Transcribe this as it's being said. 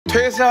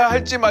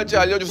퇴사할지 말지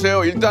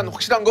알려주세요. 일단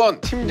확실한 건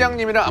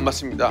팀장님이랑 안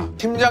맞습니다.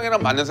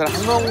 팀장이랑 맞는 사람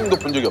한 명도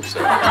본 적이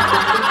없어요.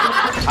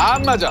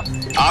 안 맞아.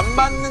 안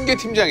맞는 게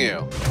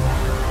팀장이에요.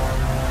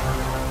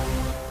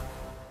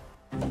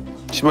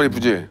 신발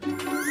이쁘지?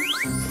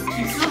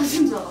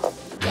 비싸신 줄 알았어.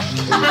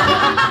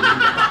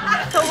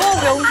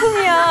 저거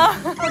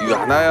명품이야. 이거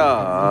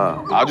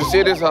하나야. 아주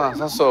세일해서 하나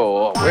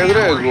샀어. 왜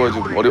그래? 그거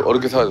지금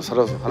어렵게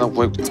살아서 하나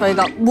구했고.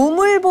 저희가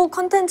무물보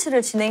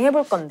컨텐츠를 진행해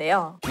볼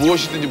건데요.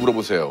 무엇이든지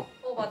물어보세요.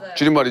 맞아요.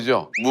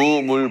 줄임말이죠?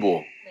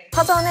 무물보.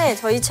 사전에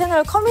저희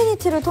채널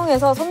커뮤니티를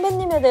통해서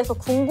선배님에 대해서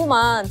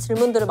궁금한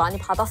질문들을 많이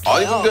받았어요.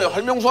 아니 근데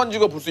할명수 한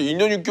지가 벌써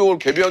 2년 6개월,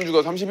 개비한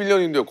지가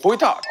 31년인데 거의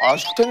다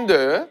아실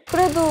텐데.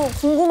 그래도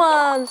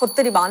궁금한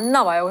것들이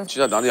많나 봐요.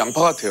 진짜 나는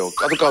양파 같아요.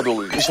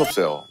 까득까득 끝이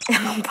없어요.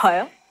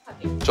 양파요?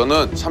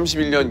 저는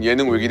 31년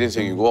예능 외길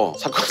인생이고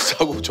사건,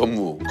 사고,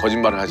 전무,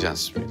 거짓말을 하지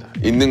않습니다.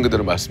 있는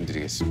그대로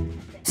말씀드리겠습니다.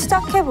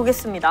 시작해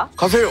보겠습니다.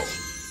 가세요.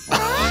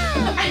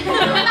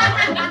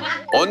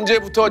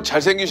 언제부터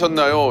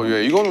잘생기셨나요?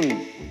 예,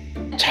 이거는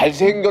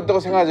잘생겼다고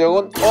생각한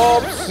적은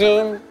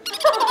없음.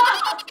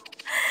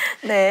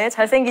 네,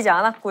 잘생기지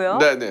않았고요.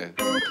 네네.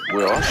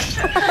 뭐야?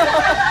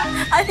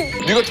 아니,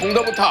 네가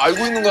정답을 다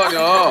알고 있는 거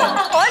아니야?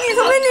 아니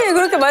선배님이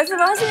그렇게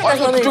말씀을 하시니까 아니,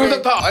 저는 그쪽에서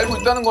이제... 다 알고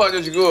있다는 거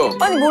아니야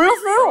지금? 아니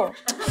몰랐어요.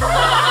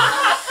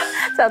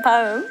 자,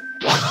 다음.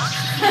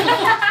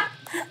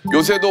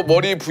 요새도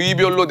머리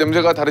부위별로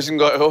냄새가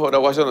다르신가요?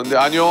 라고 하셨는데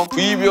아니요.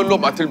 부위별로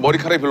맡을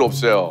머리카락이 별로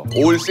없어요.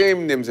 올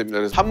세임 냄새입니다.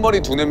 그래서 한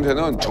머리 두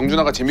냄새는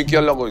정준하가 재밌게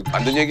하려고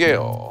만든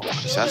얘기예요.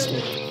 그렇지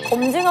않습니다.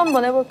 검증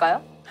한번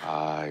해볼까요?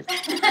 아이고.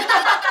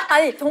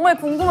 아니 정말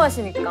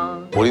궁금하시니까.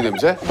 머리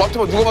냄새?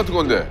 맡아봐. 누가 맡은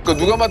건데? 그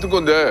누가 맡은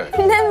건데?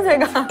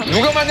 냄새가.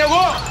 누가 맡냐고?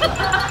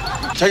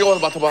 자기가 와서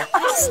맡아봐.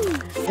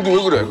 근데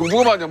왜 그래? 그럼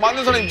누가 맡냐?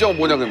 맡는 사람 입장은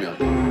뭐냐 그러면?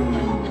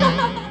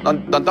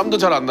 난 땀도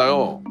잘 안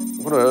나요.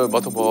 그래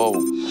맡아봐.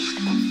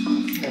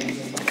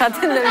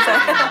 같은 냄새.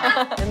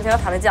 냄새가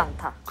다르지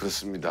않다.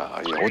 그렇습니다.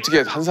 예, 어떻게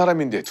한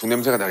사람인데 두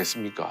냄새가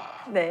나겠습니까?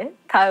 네,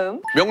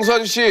 다음. 명수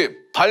아저씨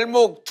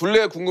발목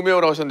둘레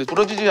궁금해요라고 하셨는데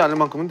부러지지 않을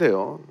만큼은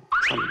돼요.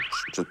 참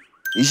진짜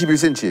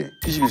 21cm.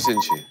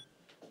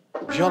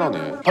 21cm.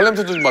 희한하네.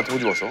 발냄새도 좀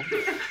맡아보지 마서.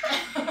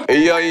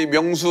 AI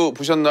명수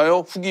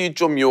보셨나요? 후기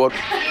좀요.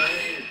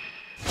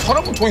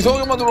 사람은 더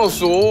이상하게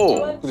만들어놨어.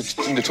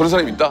 근데 저런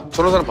사람 있다?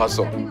 저런 사람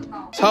봤어.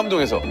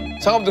 상암동에서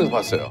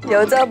봤어요.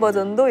 여자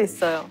버전도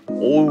있어요.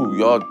 오우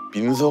야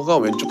민서가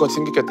왼쪽같이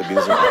생겼겠다.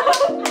 민서가.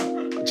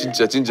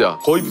 진짜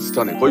거의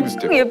비슷하네. 거의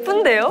비슷해.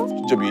 예쁜데요?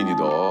 진짜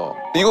미인이다.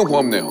 이건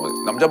고맙네요.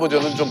 남자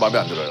버전은 좀 마음에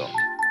안 들어요.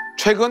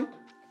 최근?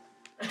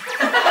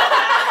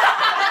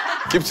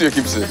 깁스요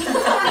깁스. 네,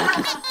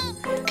 깁스.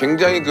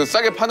 굉장히 그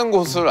싸게 파는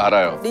곳을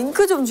알아요.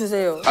 링크 좀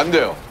주세요. 안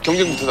돼요.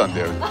 경쟁 붙어도 안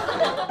돼요.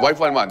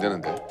 와이프 알면 안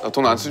되는데.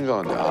 돈 안 쓰는 줄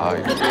알았는데. 아,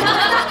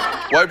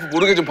 이거. 와이프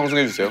모르게 좀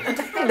방송해 주세요.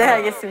 네,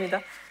 알겠습니다.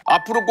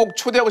 앞으로 꼭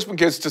초대하고 싶은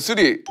게스트 3.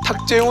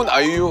 탁재훈,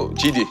 아이유,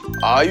 GD.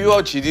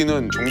 아이유와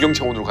GD는 존경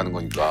차원으로 가는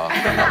거니까.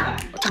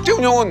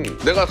 탁재훈 형은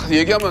내가 가서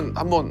얘기하면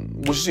한번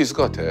모실 수 있을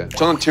것 같아.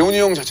 저는 재훈이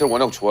형 자체를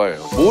워낙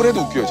좋아해요. 뭘 해도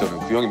웃겨요, 저는.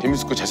 그 형이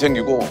재밌고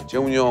잘생기고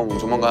재훈이 형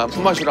조만간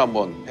품앗이로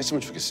한번 했으면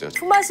좋겠어요.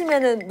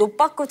 품마시면은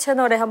노빠꾸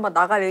채널에 한번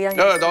나갈 의향이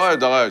야,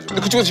 나가야죠.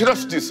 근데 그쪽에서 싫어할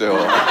수도 있어요.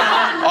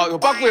 아, 이거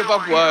빠꾸해,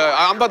 빠꾸.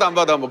 아, 안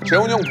받아. 뭐,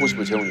 재훈이 형 보고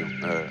싶어요, 재훈이 형.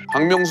 네.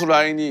 박명수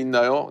라인이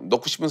있나요?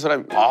 넣고 싶은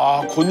사람이.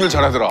 아, 권율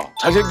잘하더라.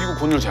 잘생기고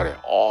권율 잘해.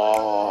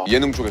 아,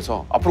 예능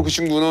쪽에서. 앞으로 그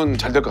친구는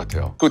잘 될 것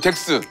같아요. 그리고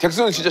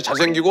덱스는 진짜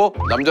잘생기고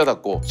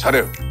남자답고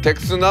잘해요.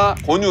 덱스나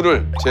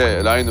권율을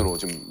제 라인으로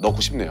좀 넣고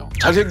싶네요.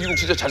 잘생기고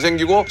진짜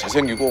잘생기고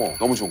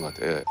너무 좋은 것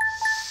같아. 예.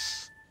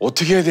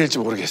 어떻게 해야 될지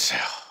모르겠어요.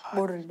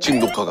 모를래. 지금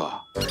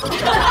녹화가.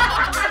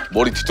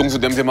 머리 뒤통수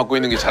냄새 맡고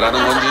있는 게 잘하는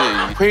건지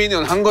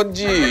회의는 한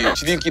건지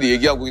지들끼리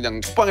얘기하고 그냥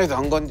톡방에서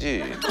한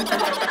건지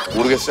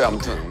모르겠어요.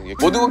 아무튼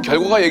모든 건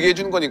결과가 얘기해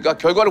주는 거니까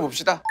결과를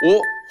봅시다.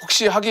 오?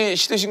 혹시 하기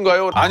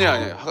싫으신가요? 아니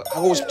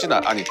하고 싶진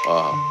아니.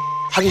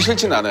 하기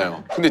싫진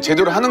않아요. 근데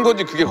제대로 하는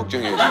건지 그게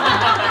걱정이에요.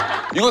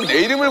 이건 내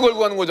이름을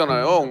걸고 하는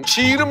거잖아요.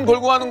 지 이름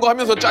걸고 하는 거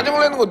하면서 짜증을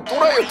내는 건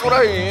또라이예요,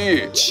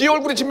 또라이. 지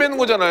얼굴에 침 뱉는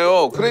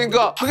거잖아요.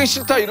 그러니까 하기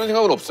싫다 이런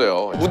생각은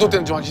없어요. 무도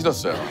때는 좀 하기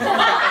싫었어요.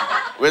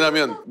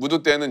 왜냐면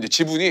무도 때는 이제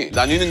지분이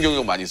나뉘는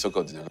경우가 많이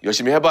있었거든요.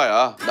 열심히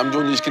해봐야 남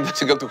좋은 일 시킨다는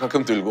생각도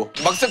가끔 들고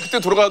막상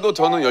그때 돌아가도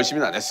저는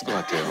열심히는 안 했을 것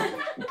같아요.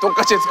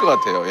 똑같이 했을 것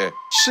같아요. 예.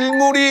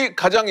 실물이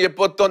가장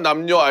예뻤던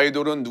남녀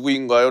아이돌은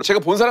누구인가요? 제가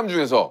본 사람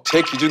중에서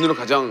제 기준으로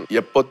가장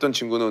예뻤던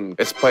친구는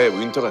에스파의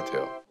윈터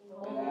같아요.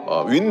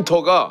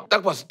 윈터가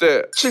딱 봤을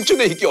때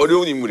실존에 있기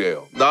어려운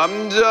인물이에요.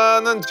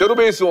 남자는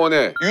제로베이스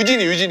원의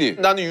유진이.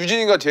 나는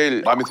유진이가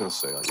제일 마음에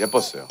들었어요.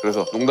 예뻤어요.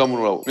 그래서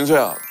농담으로 하고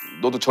민서야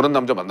너도 저런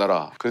남자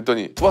만나라.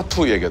 그랬더니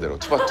투바투 얘기하더라고.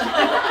 투바투.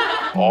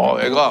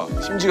 애가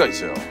심지가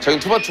있어요. 자기는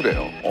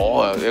투바투래요.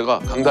 애가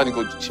강단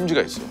있고 심지가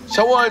있어.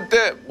 샤워할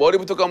때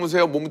머리부터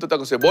감으세요? 몸부터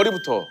닦으세요?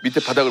 머리부터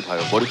밑에 바닥을 봐요.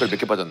 머리카락 몇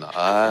개 빠졌나?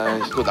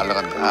 또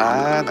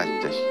날라간다. 나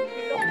진짜.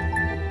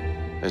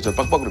 네, 저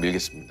빡빡으로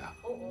밀겠습니다.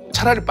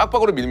 차라리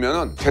빡빡으로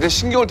밀면은 되레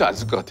신경을 더 안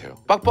쓸 것 같아요.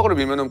 빡빡으로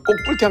밀면은 꼭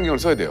뿔테 안경을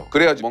써야 돼요.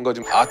 그래야지 뭔가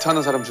좀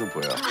아트하는 사람처럼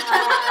보여요.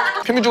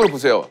 평균적으로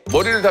보세요.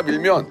 머리를 다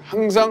밀면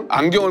항상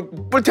안경을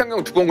뿔테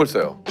안경 두꺼운 걸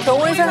써요.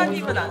 경호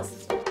이사님은 안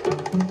쓰죠.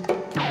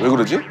 왜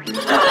그러지?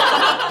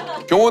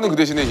 경호는 그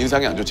대신에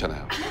인상이 안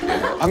좋잖아요.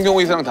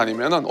 한경호 이사랑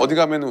다니면은 어디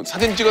가면은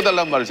사진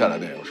찍어달라는 말을 잘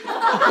안 해요.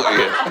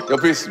 예,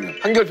 옆에 있으면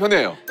한결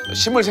편해요.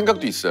 심을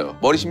생각도 있어요.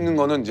 머리 심는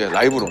거는 이제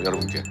라이브로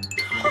여러분께.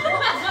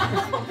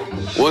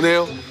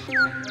 원해요?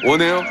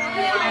 원해요?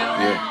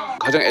 예.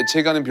 가장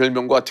애착이 가는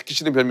별명과 듣기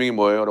싫은 별명이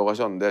뭐예요? 라고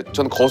하셨는데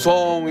저는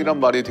거성이란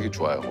말이 되게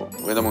좋아요.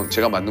 왜냐면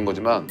제가 만든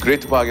거지만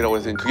그레이트 박이라고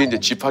해서 그게 이제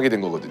집하게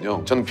된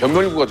거거든요. 저는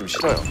변별구가 좀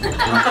싫어요.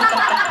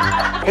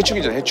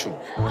 해충이잖아요, 해충.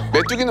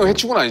 메뚜기는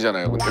해충은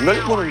아니잖아요.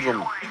 변별구는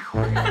좀...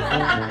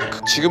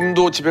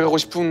 지금도 집에 가고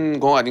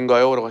싶은 거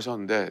아닌가요? 라고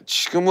하셨는데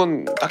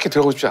지금은 딱히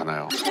들어가고 싶지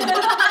않아요.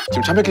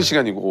 지금 참외길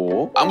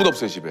시간이고 아무도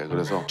없어요, 집에.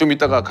 그래서 좀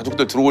이따가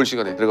가족들 들어올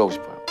시간에 들어가고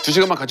싶어요.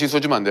 2시간만 같이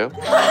있어주면 안 돼요?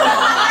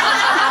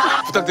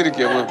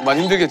 부탁드릴게요.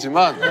 많이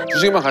힘들겠지만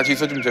 2시간만 같이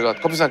있어주면 제가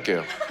커피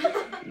살게요.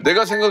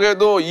 내가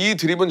생각해도 이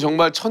드립은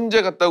정말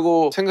천재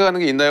같다고 생각하는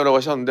게 있나요? 라고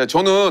하셨는데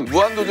저는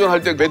무한도전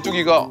할 때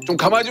메뚜기가 좀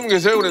가만히 좀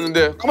계세요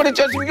그랬는데 가만히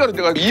있지 않습니까?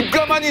 그랬더니 입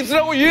가만히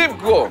있으라고 입!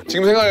 그거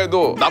지금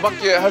생각해도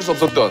나밖에 할 수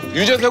없었던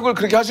유재석을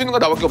그렇게 할 수 있는 건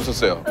나밖에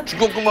없었어요.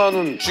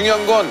 죽었구만은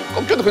중요한 건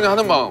꺾여도 그냥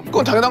하는 마음.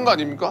 그건 당연한 거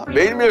아닙니까?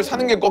 매일매일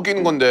사는 게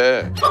꺾이는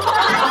건데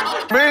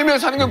매일매일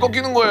사는 게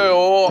꺾이는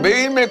거예요.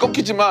 매일매일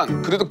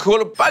꺾이지만 그래도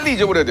그걸로 빨리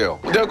잊어버려야 돼요.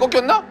 내가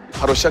꺾였나?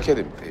 바로 시작해야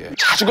됩니다. 예.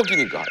 자주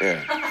꺾이니까. 예.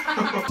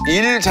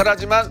 일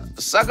잘하지만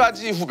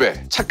싸가지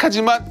후배,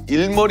 착하지만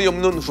일머리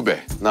없는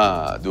후배.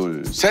 하나,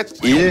 둘, 셋.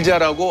 일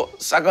잘하고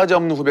싸가지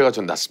없는 후배가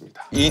전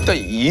낫습니다. 일단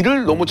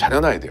일을 너무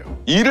잘해놔야 돼요.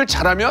 일을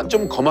잘하면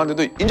좀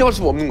거만해도 인정할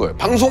수가 없는 거예요.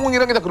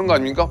 방송이라는 게 다 그런 거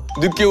아닙니까?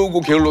 늦게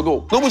오고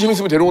게을러도 너무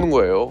재밌으면 데려오는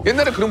거예요.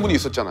 옛날에 그런 분이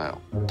있었잖아요.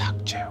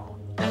 탁재훈.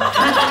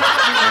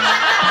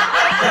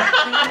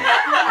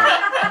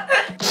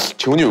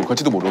 재훈이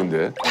욕할지도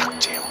모르는데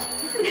탁재훈.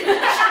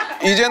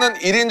 이제는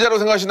 1인자로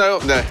생각하시나요?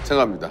 네,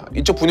 생각합니다.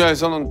 이쪽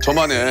분야에서는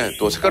저만의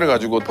또 색깔을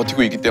가지고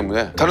버티고 있기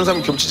때문에 다른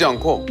사람이 겹치지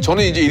않고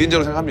저는 이제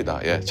 1인자로 생각합니다.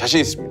 예, 자신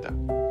있습니다.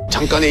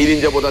 잠깐의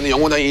 1인자보다는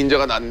영원한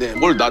 2인자가 낫네.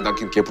 뭘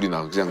낳긴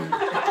개뿔이나. 그냥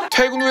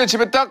퇴근 후에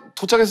집에 딱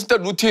도착했을 때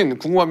루틴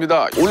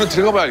궁금합니다. 오늘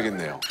들어가 봐야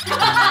알겠네요.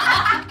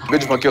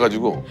 매주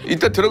바뀌어가지고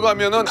이때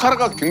들어가면은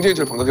카라가 굉장히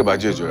저를 반갑게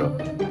맞이해줘요.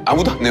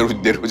 아무도 안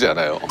내려오지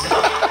않아요.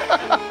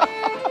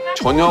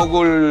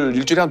 저녁을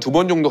일주일에 한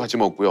 2번 정도 같이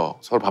먹고요.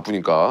 서로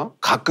바쁘니까.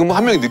 가끔은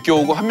한 명이 늦게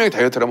오고 한 명이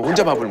다이어트를 하면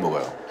혼자 밥을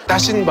먹어요.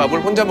 따신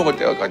밥을 혼자 먹을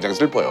때가 가장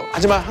슬퍼요.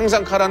 하지만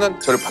항상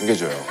카라는 저를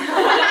반겨줘요.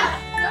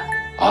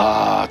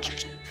 아,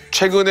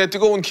 최근에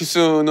뜨거운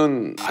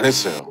키스는 안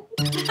했어요.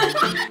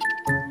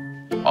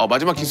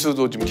 마지막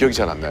키스도 지금 기억이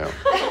잘 안 나요.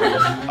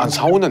 한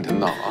 4, 5년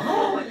됐나?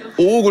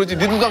 오, 그렇지.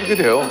 니들도 다 그렇게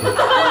돼요.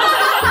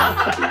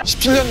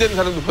 17년 된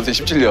사람도 벌써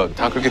 17년.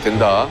 다 그렇게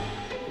된다.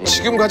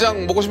 지금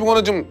가장 먹고 싶은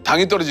거는 좀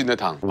당이 떨어지네,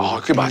 당.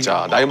 그게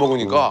맞아. 나이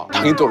먹으니까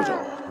당이 떨어져.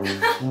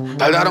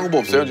 달달한 거 뭐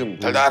없어요? 좀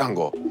달달한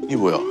거. 이게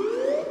뭐야?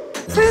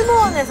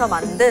 풀무원에서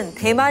만든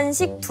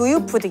대만식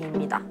두유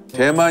푸딩입니다.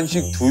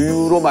 대만식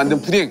두유로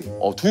만든 푸딩.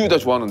 두유 다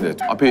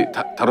좋아하는데. 앞에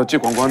다뤘지?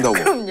 광고한다고.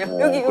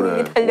 그럼요. 여기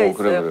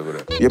달려있어요. 그래.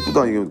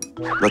 예쁘다. 이거.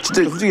 나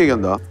진짜 솔직히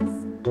얘기한다.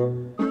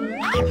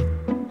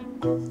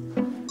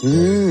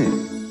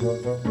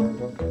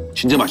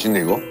 진짜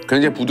맛있네 이거.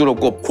 굉장히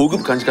부드럽고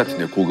고급 간식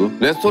같은데 고급.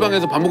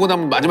 레스토랑에서 밥 먹고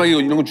나면 마지막에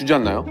이런 거 주지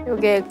않나요?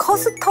 이게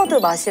커스터드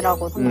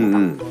맛이라고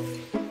합니다.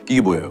 이게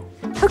뭐예요?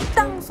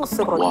 흑당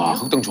소스거든요. 와,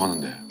 흑당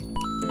좋아하는데.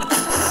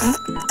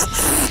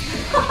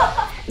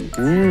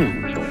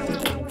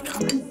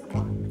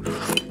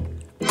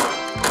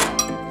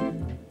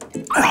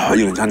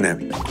 이거 괜찮네.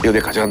 이거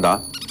내가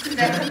가져간다.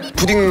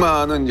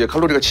 푸딩만은 이제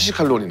칼로리가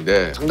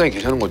 70칼로리인데 상당히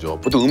괜찮은 거죠.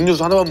 보통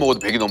음료수 하나만 먹어도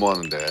 100이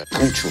넘어가는데.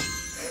 강추.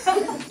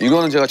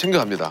 이거는 제가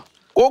챙겨갑니다.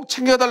 꼭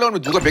챙겨달라고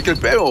하면 누가 몇 개를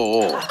빼요.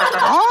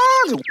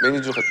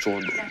 매니저가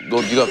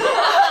너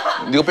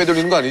네가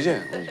빼돌리는 거 아니지?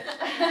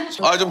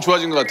 좀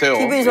좋아진 것 같아요.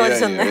 기분이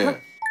좋아지셨나요? 예.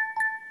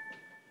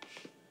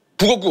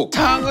 북엇국.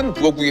 탕은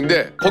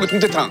북엇국인데 거기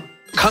동태탕.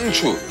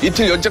 강추.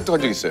 이틀 연짝도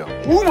간 적 있어요.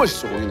 너무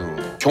맛있어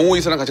거기는. 경호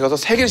이사랑 같이 가서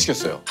 3개를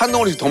시켰어요. 한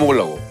덩어리씩 더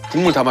먹으려고.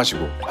 국물 다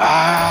마시고.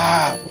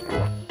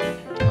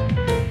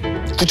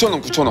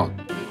 9,000원, 9,000원.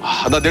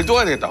 나 내일 또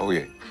가야 되겠다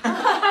거기.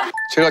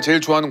 제가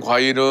제일 좋아하는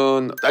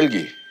과일은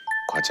딸기.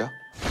 과자?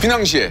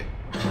 피낭시에.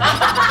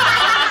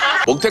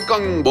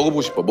 먹태깡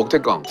먹어보고 싶어.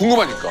 먹태깡.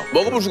 궁금하니까.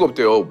 먹어볼 수가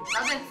없대요.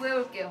 나중에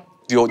구해올게요.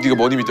 네가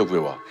뭐니 밑에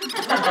구해와.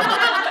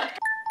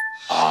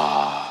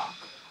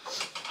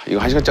 이거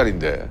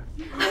 1시간짜리인데.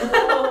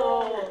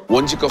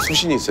 원칙과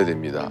수신이 있어야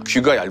됩니다.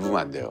 귀가 얇으면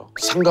안 돼요.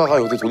 상가가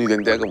여기 돈이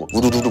된데 뭐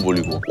우르르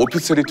몰리고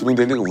오피스텔이 두 명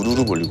되는 거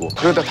우르르 몰리고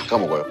그러다 다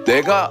까먹어요.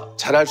 내가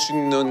잘할 수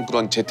있는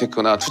그런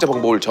재테크나 투자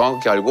방법을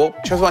정확히 알고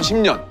최소한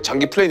 10년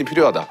장기 플랜이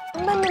필요하다.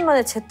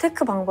 선배님만의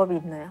재테크 방법이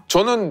있나요?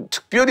 저는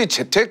특별히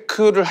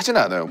재테크를 하진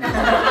않아요.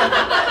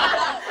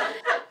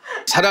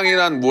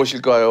 사랑이란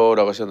무엇일까요?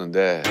 라고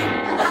하셨는데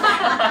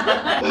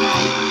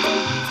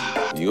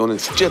이거는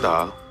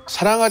숙제다.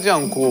 사랑하지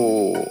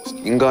않고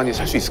인간이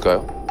살 수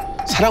있을까요?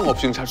 사랑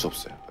없이는 살 수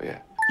없어요.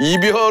 예.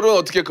 이별은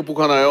어떻게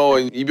극복하나요?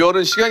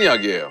 이별은 시간이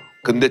약이에요.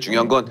 근데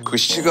중요한 건 그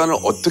시간을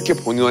어떻게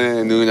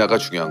보내느냐가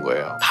중요한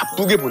거예요.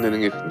 바쁘게 보내는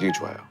게 굉장히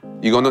좋아요.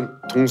 이거는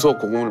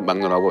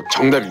동서고금을막론하고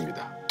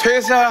정답입니다.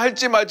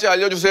 퇴사할지 말지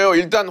알려주세요.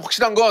 일단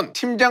확실한 건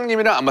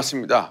팀장님이랑 안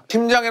맞습니다.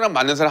 팀장이랑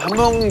맞는 사람 한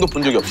명도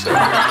본 적이 없어요.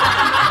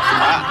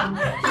 다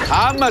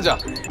안 맞아.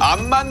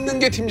 안 맞는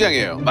게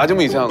팀장이에요.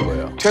 맞으면 이상한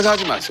거예요.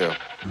 퇴사하지 마세요.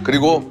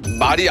 그리고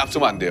말이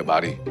앞서면 안 돼요.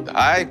 말이.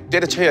 아이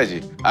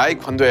때려쳐야지. 아이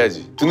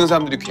관둬야지. 듣는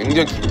사람들이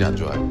굉장히 기분이 안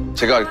좋아요.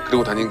 제가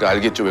그러고 다니니까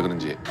알겠죠 왜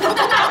그런지.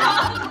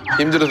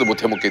 힘들어서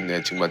못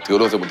해먹겠네. 정말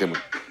더러워서 못 해먹.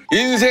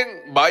 인생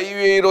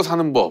마이웨이로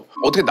사는 법.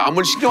 어떻게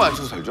남을 신경 안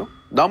써서 살죠?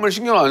 남을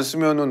신경 안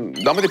쓰면은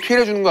남한테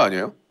피해를 주는 거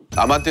아니에요?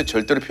 남한테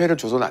절대로 피해를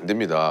줘서는 안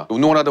됩니다.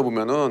 운동을 하다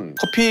보면은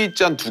커피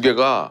잔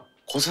 2개가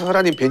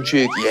고스란히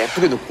벤치에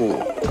예쁘게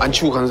놓고 안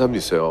치고 가는 사람도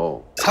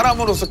있어요.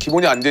 사람으로서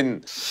기본이 안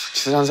된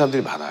짓을 하는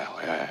사람들이 많아요.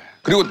 예.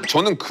 그리고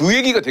저는 그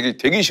얘기가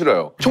되게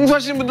싫어요.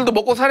 청소하시는 분들도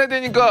먹고 살아야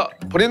되니까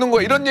버리는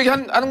거야. 이런 얘기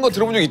하는 거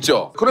들어본 적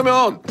있죠?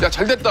 그러면 야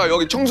잘됐다.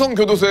 여기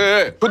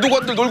청성교도소에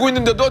교도관들 놀고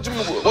있는데 너 지금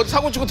어디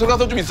사고 치고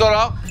들어가서 좀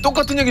있어라.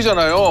 똑같은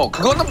얘기잖아요.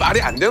 그거는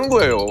말이 안 되는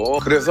거예요.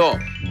 그래서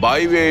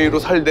마이웨이로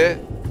살되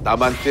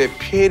남한테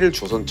피해를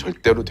줘선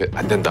절대로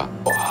안 된다.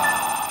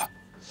 와.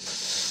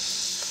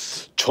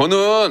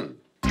 저는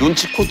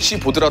눈치코치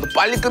보더라도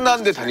빨리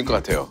끝나는 데 다닐 것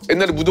같아요.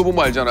 옛날에 무도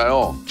보면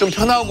알잖아요. 좀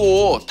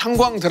편하고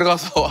탄광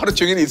들어가서 하루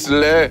종일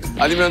있을래?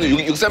 아니면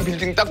 63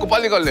 빌딩 닦고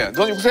빨리 갈래?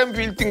 전 63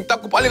 빌딩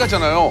닦고 빨리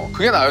갔잖아요.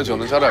 그게 나아요,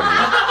 저는 차라리.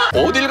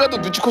 어딜 가도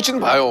눈치코치는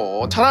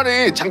봐요.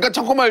 차라리 잠깐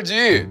참고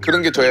말지.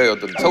 그런 게 저의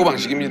어떤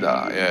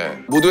사고방식입니다. 예.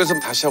 무도에서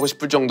다시 하고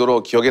싶을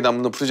정도로 기억에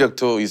남는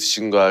프로젝트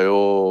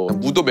있으신가요?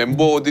 무도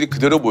멤버들이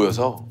그대로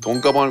모여서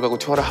돈가방을 갖고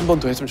투어를 한 번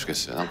더 했으면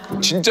좋겠어요.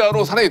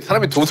 진짜로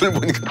사람이 돈을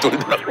보니까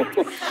돌더라고.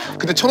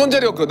 근데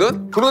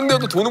 1,000원짜리였거든?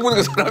 그런데도 돈을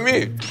보니까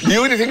사람이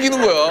리얼이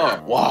생기는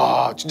거야.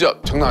 와, 진짜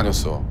장난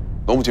아니었어.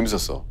 너무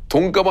재밌었어.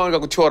 돈가방을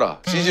갖고 튀어라.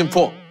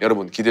 시즌4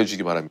 여러분 기대해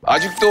주시기 바랍니다.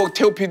 아직도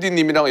태호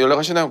PD님이랑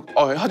연락하시나요?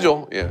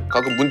 하죠. 예,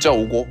 가끔 문자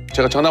오고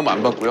제가 전화하면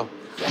안 받고요.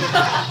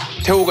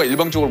 태호가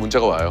일방적으로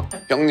문자가 와요.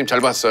 형님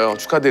잘 봤어요.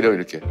 축하드려요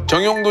이렇게.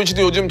 정영돈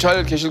씨도 요즘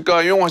잘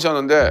계실까요?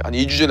 하셨는데 한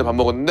 2주 전에 밥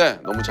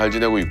먹었는데 너무 잘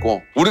지내고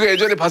있고 우리가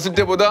예전에 봤을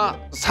때보다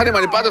살이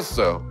많이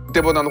빠졌어요.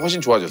 그때보다는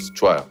훨씬 좋아요.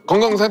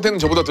 건강 상태는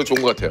저보다 더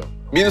좋은 것 같아요.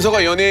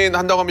 민서가 연예인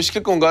한다고 하면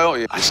시킬 건가요?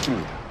 예, 안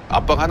시킵니다.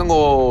 아빠가 하는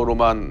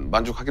거로만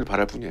만족하길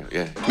바랄 뿐이에요.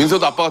 예.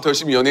 민서도 아빠가 더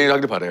열심히 연예인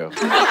하길 바라요.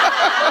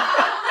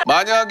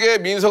 만약에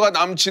민서가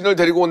남친을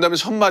데리고 온다면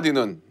첫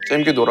마디는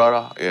재밌게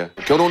놀아라. 예.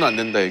 결혼은 안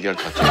된다 얘기할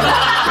것 같아요.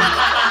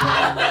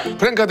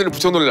 프랭카드를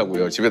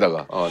붙여놓으려고요.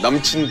 집에다가.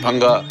 남친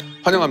반가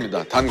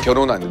환영합니다. 단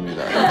결혼은 안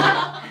됩니다.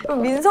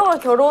 그럼 민서가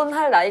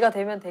결혼할 나이가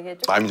되면 되게 좀...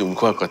 마음이 좀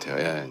울컥할 것 같아요.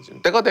 예.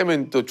 때가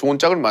되면 또 좋은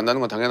짝을 만나는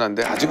건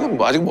당연한데 아직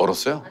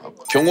멀었어요.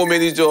 경호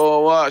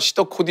매니저와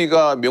시더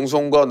코디가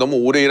명성과 너무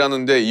오래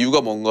일하는데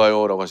이유가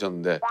뭔가요? 라고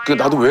하셨는데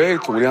나도 왜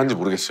이렇게 오래 하는지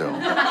모르겠어요.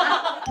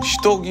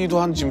 시더기도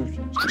한 지금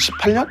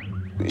 18년?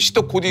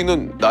 시더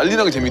코디는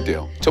난리나게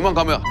재밌대요. 저만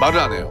가면 말을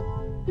안 해요.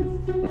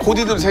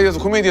 코디들 사이에서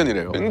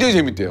코미디언이래요. 굉장히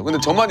재밌대요. 근데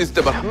저만 있을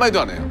때 말 한마디도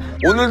안 해요.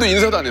 오늘도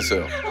인사도 안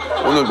했어요.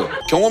 오늘도.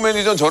 경호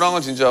매니저는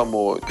저랑은 진짜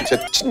뭐 제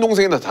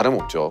친동생이나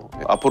다름없죠.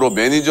 앞으로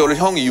매니저를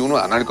형 이유는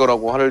안 할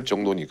거라고 할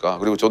정도니까.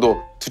 그리고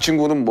저도 두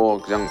친구는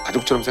뭐 그냥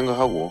가족처럼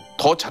생각하고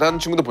더 잘하는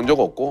친구도 본 적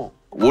없고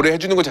오래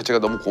해주는 것 자체가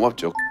너무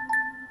고맙죠.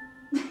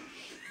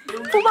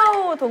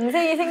 푸바오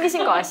동생이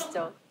생기신 거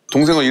아시죠?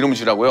 동생을 이름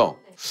지라고요?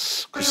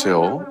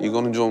 글쎄요.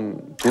 이거는 좀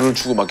돈을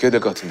주고 맡겨야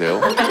될 것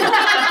같은데요.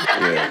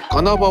 예.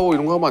 가나바오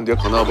이런 거 하면 안 돼요?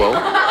 가나바오?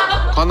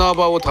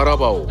 가나바오,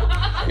 다라바오.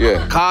 예.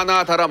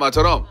 가나,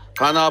 다라마처럼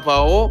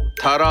가나바오,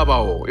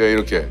 다라바오. 예,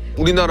 이렇게.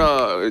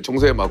 우리나라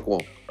정세에 맞고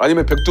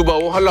아니면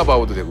백두바오,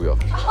 한라바오도 되고요.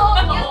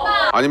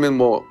 아니면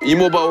뭐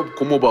이모바오,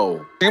 고모바오.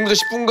 지금부터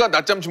 10분간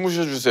낮잠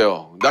주무셔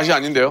주세요. 낮이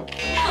아닌데요?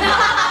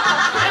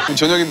 지금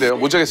저녁인데요.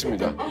 못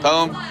자겠습니다.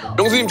 다음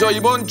명수님 저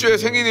이번 주에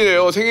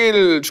생일이에요.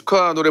 생일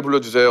축하 노래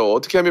불러주세요.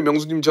 어떻게 하면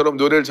명수님처럼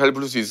노래를 잘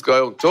부를 수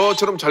있을까요?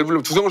 저처럼 잘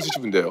부르면 두성을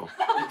쓰시면 돼요.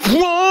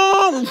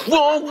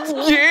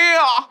 예!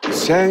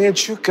 생일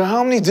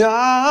축하합니다.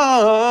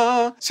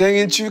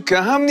 생일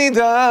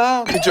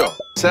축하합니다. 됐죠?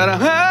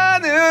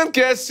 사랑하는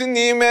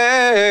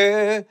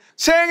게스님의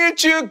생일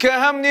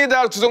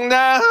축하합니다. 두성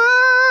나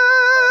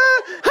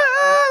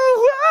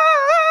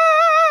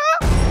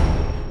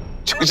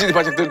정신이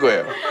바짝 들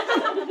거예요.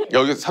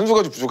 여기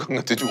산소가 좀 부족한 것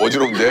같아. 좀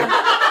어지러운데.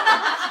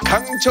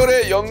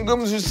 강철의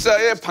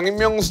연금술사의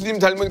박명수님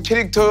닮은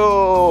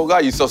캐릭터가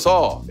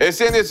있어서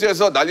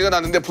SNS에서 난리가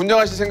났는데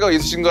분장하실 생각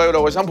있으신가요?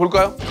 라고 해서 한번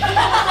볼까요?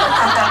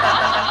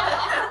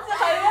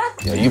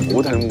 야, 이게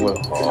뭐 닮은 거야?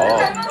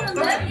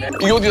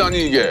 이게 어디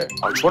아니 이게?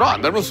 저랑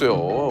안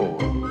닮았어요.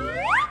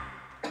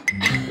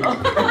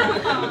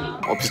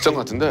 비슷한 것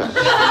같은데.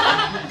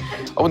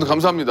 아무튼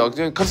감사합니다.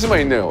 그냥 카리스마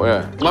있네요.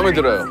 예, 마음에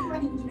들어요.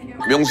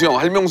 명수 형,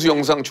 할명수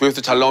영상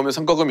조회수 잘 나오면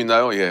성과금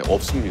있나요? 예,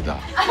 없습니다.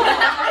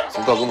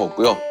 성과금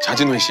없고요.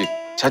 잦은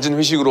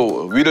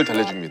회식으로 위를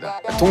달래줍니다.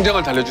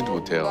 통장을 달래주지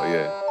못해요.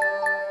 예.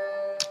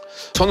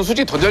 저는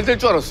솔직히 더 잘 될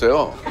줄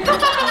알았어요.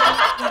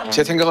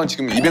 제 생각은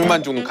지금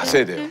 200만 정도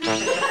갔어야 돼요.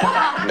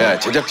 네,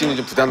 제작진이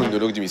좀 부담하는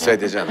노력이 좀 있어야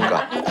되지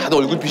않을까. 다들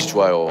얼굴빛이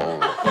좋아요.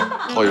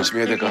 더 열심히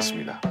해야 될 것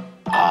같습니다.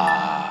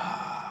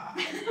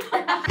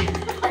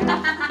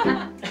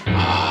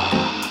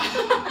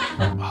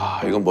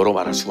 이건 뭐라고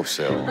말할 수가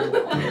없어요.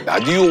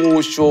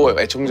 라디오 쇼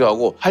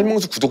애청자하고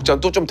할명수 구독자는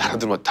또 좀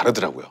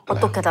다르더라고요.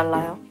 어떻게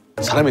달라요?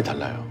 사람이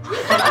달라요.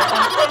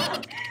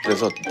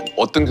 그래서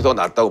어떤 게 더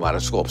낫다고 말할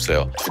수가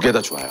없어요. 두 개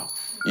다 좋아요.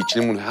 이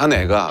질문 한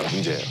애가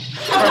문제예요.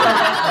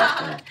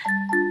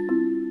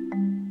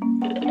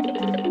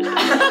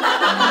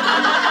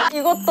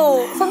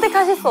 이것도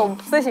선택하실 수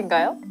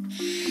없으신가요?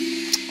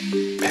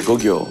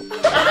 100억이요.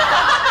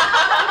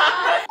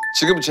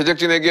 지금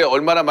제작진에게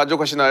얼마나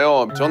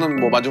만족하시나요? 저는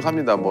뭐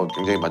만족합니다. 뭐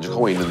굉장히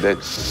만족하고 있는데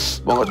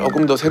뭔가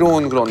조금 더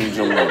새로운 그런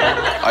좀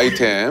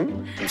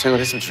아이템 좀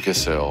생각했으면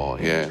좋겠어요.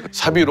 예,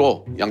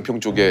 사비로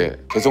양평 쪽에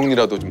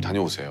개성리라도 좀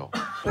다녀오세요.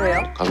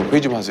 왜요? 가서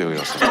회의 좀 하세요.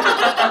 여기서.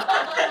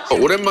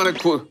 오랜만에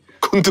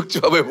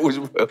콘특집 한번 해보고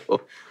싶어요.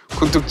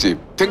 콘특집.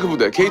 탱크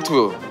부대,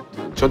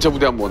 K2 전체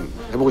부대 한번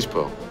해보고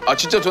싶어요. 아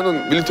진짜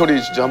저는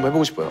밀리터리 진짜 한번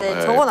해보고 싶어요. 네,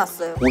 예.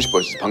 적어놨어요. 보고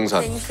싶어요. 진짜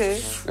방산.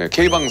 탱크, 네,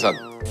 K방산.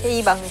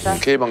 K방산,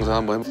 K방산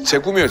한번 제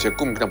꿈이에요. 제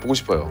꿈 그냥 보고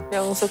싶어요.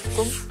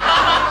 명수꿈.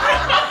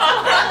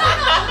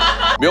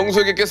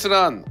 명수에게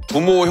깨스란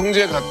부모,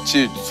 형제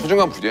같이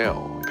소중한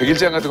분이에요.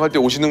 백일장 같은 거 할 때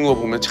오시는 거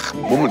보면 참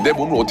내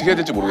몸을 어떻게 해야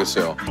될지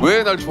모르겠어요.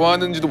 왜 날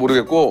좋아하는지도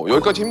모르겠고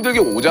여기까지 힘들게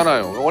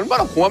오잖아요.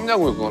 얼마나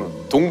고맙냐고요.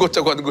 그거는. 돈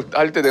걷자고 하는 거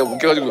할 때 내가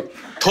웃겨가지고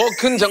더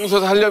큰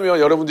장소에서 하려면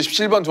여러분들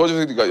 17번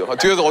도와주셔야 되니까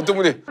뒤에서 어떤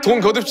분이 돈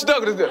거둡시다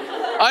그랬는데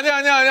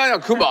아니야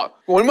그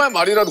얼마나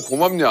말이라도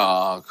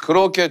고맙냐.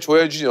 그렇게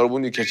좋아해 주신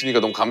여러분이 계시니까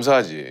너무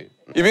감사하지.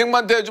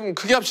 200만 대 좀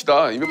크게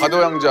합시다.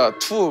 바다왕자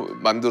 2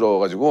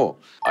 만들어가지고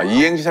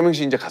ENG,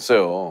 삼행시 이제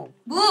갔어요.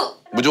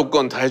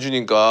 무조건 다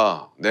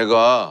해주니까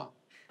내가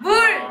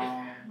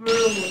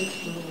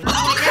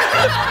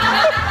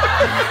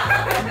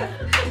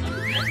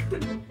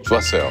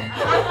좋았어요.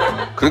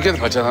 그렇게 해서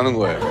발전하는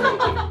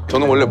거예요.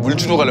 저는 원래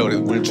물주로 가려고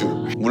그래요. 물주.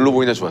 물로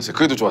보이냐 좋았어요.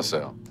 그래도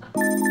좋았어요.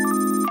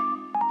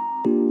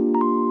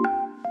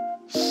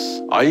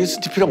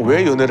 ISTP랑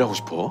왜 연애를 하고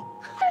싶어?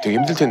 되게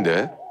힘들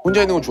텐데.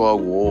 혼자 있는 거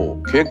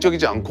좋아하고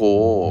계획적이지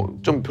않고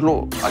좀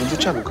별로 안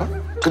좋지 않을까?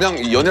 그냥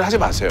연애를 하지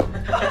마세요.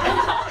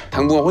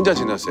 당분간 혼자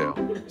지내세요.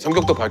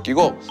 성격도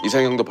바뀌고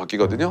이상형도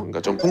바뀌거든요.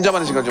 그러니까 좀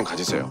혼자만의 시간 좀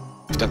가지세요.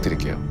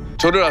 부탁드릴게요.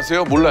 저를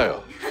아세요?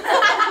 몰라요.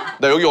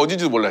 나 여기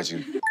어딘지도 몰라요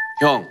지금.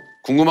 형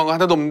궁금한 거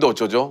하나도 없는데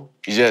어쩌죠?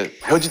 이제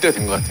헤어질 때가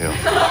된 것 같아요.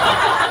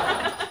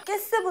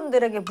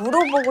 게스트분들에게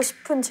물어보고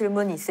싶은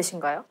질문이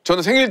있으신가요?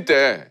 저는 생일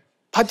때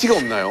파티가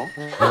없나요?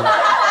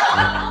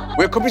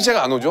 왜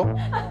커피차가 안 오죠?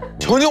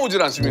 전혀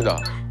오질 않습니다.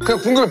 그냥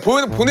궁금해.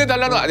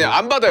 보내달라는 거 아니야.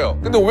 안 받아요.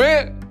 근데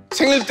왜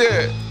생일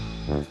때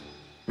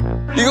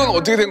이건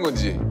어떻게 된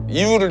건지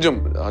이유를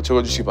좀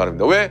적어주시기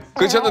바랍니다. 왜?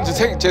 그렇지 않아도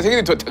제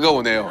생일이 더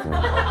다가오네요.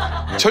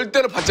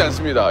 절대로 받지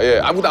않습니다. 예,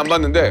 아무도 안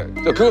받는데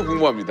그거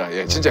궁금합니다.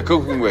 예, 진짜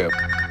그거 궁금해요.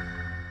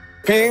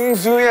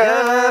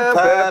 빙수야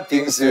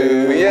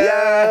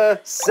팥빙수야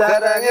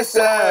사랑해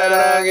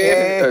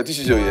사랑해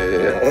드시죠.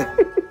 예.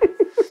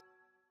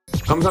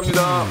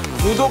 감사합니다.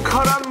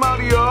 구독하란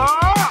말이야.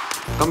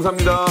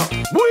 감사합니다.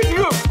 뭐해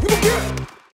지금?